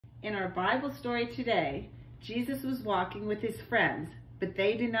In our Bible story today, Jesus was walking with his friends, but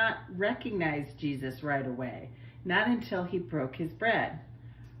they did not recognize Jesus right away, not until he broke his bread.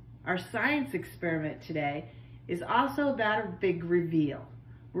 Our science experiment today is also about a big reveal.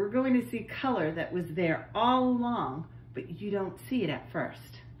 We're going to see color that was there all along, but you don't see it at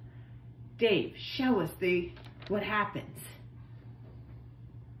first. Dave, show us what happens.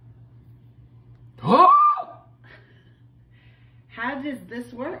 How does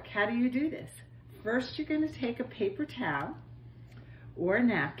this work? How do you do this? First, you're going to take a paper towel or a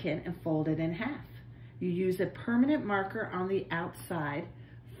napkin and fold it in half. You use a permanent marker on the outside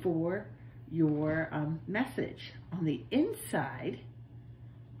for your message. On the inside,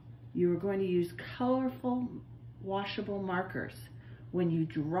 you are going to use colorful washable markers. When you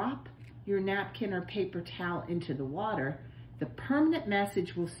drop your napkin or paper towel into the water, the permanent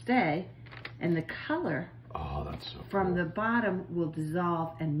message will stay and the color from the bottom will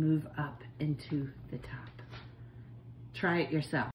dissolve and move up into the top. Try it yourself.